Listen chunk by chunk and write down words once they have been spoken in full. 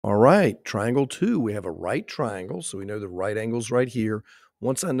All right, triangle 2, we have a right triangle, so we know the right angle's right here.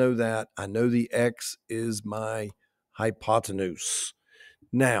 Once I know that, I know the x is my hypotenuse.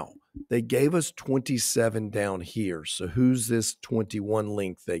 Now, they gave us 27 down here, so who's this 21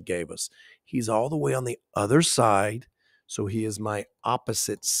 length they gave us? He's all the way on the other side, so he is my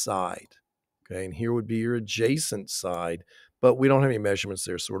opposite side. Okay, and here would be your adjacent side, but we don't have any measurements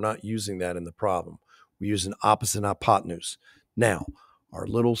there, so we're not using that in the problem. We're using opposite hypotenuse. Now, our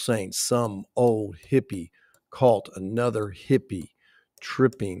little saint, some old hippie caught another hippie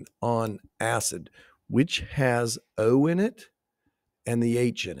tripping on acid, which has O in it and the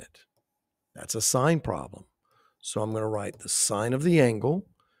H in it. That's a sine problem. So I'm going to write the sine of the angle,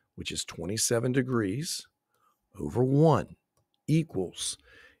 which is 27 degrees, over 1 equals,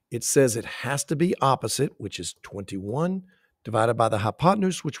 it says it has to be opposite, which is 21, divided by the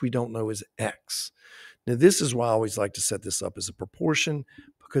hypotenuse, which we don't know is x. Now, this is why I always like to set this up as a proportion,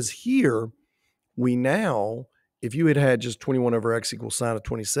 because here we now, if you had had just 21 over x equals sine of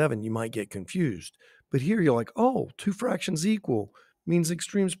 27, you might get confused. But here you're like, oh, two fractions equal means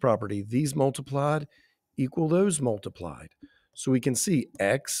extremes property. These multiplied equal those multiplied. So we can see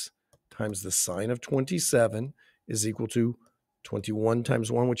x times the sine of 27 is equal to 21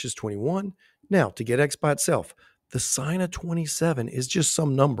 times 1, which is 21. Now, to get x by itself, the sine of 27 is just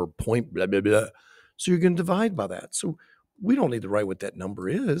some number, point blah, blah, blah. So you're going to divide by that. So we don't need to write what that number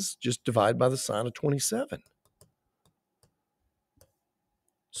is. Just divide by the sine of 27.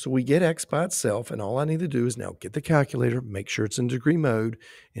 So we get x by itself, and all I need to do is now get the calculator, make sure it's in degree mode,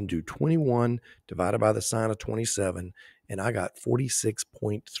 and do 21 divided by the sine of 27, and I got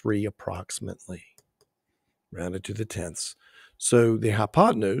 46.3 approximately, rounded to the tenths. So the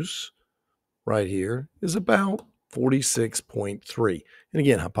hypotenuse right here is about 46.3. And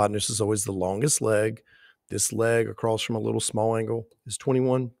again, hypotenuse is always the longest leg. This leg across from a little small angle is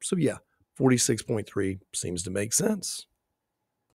 21. So yeah, 46.3 seems to make sense.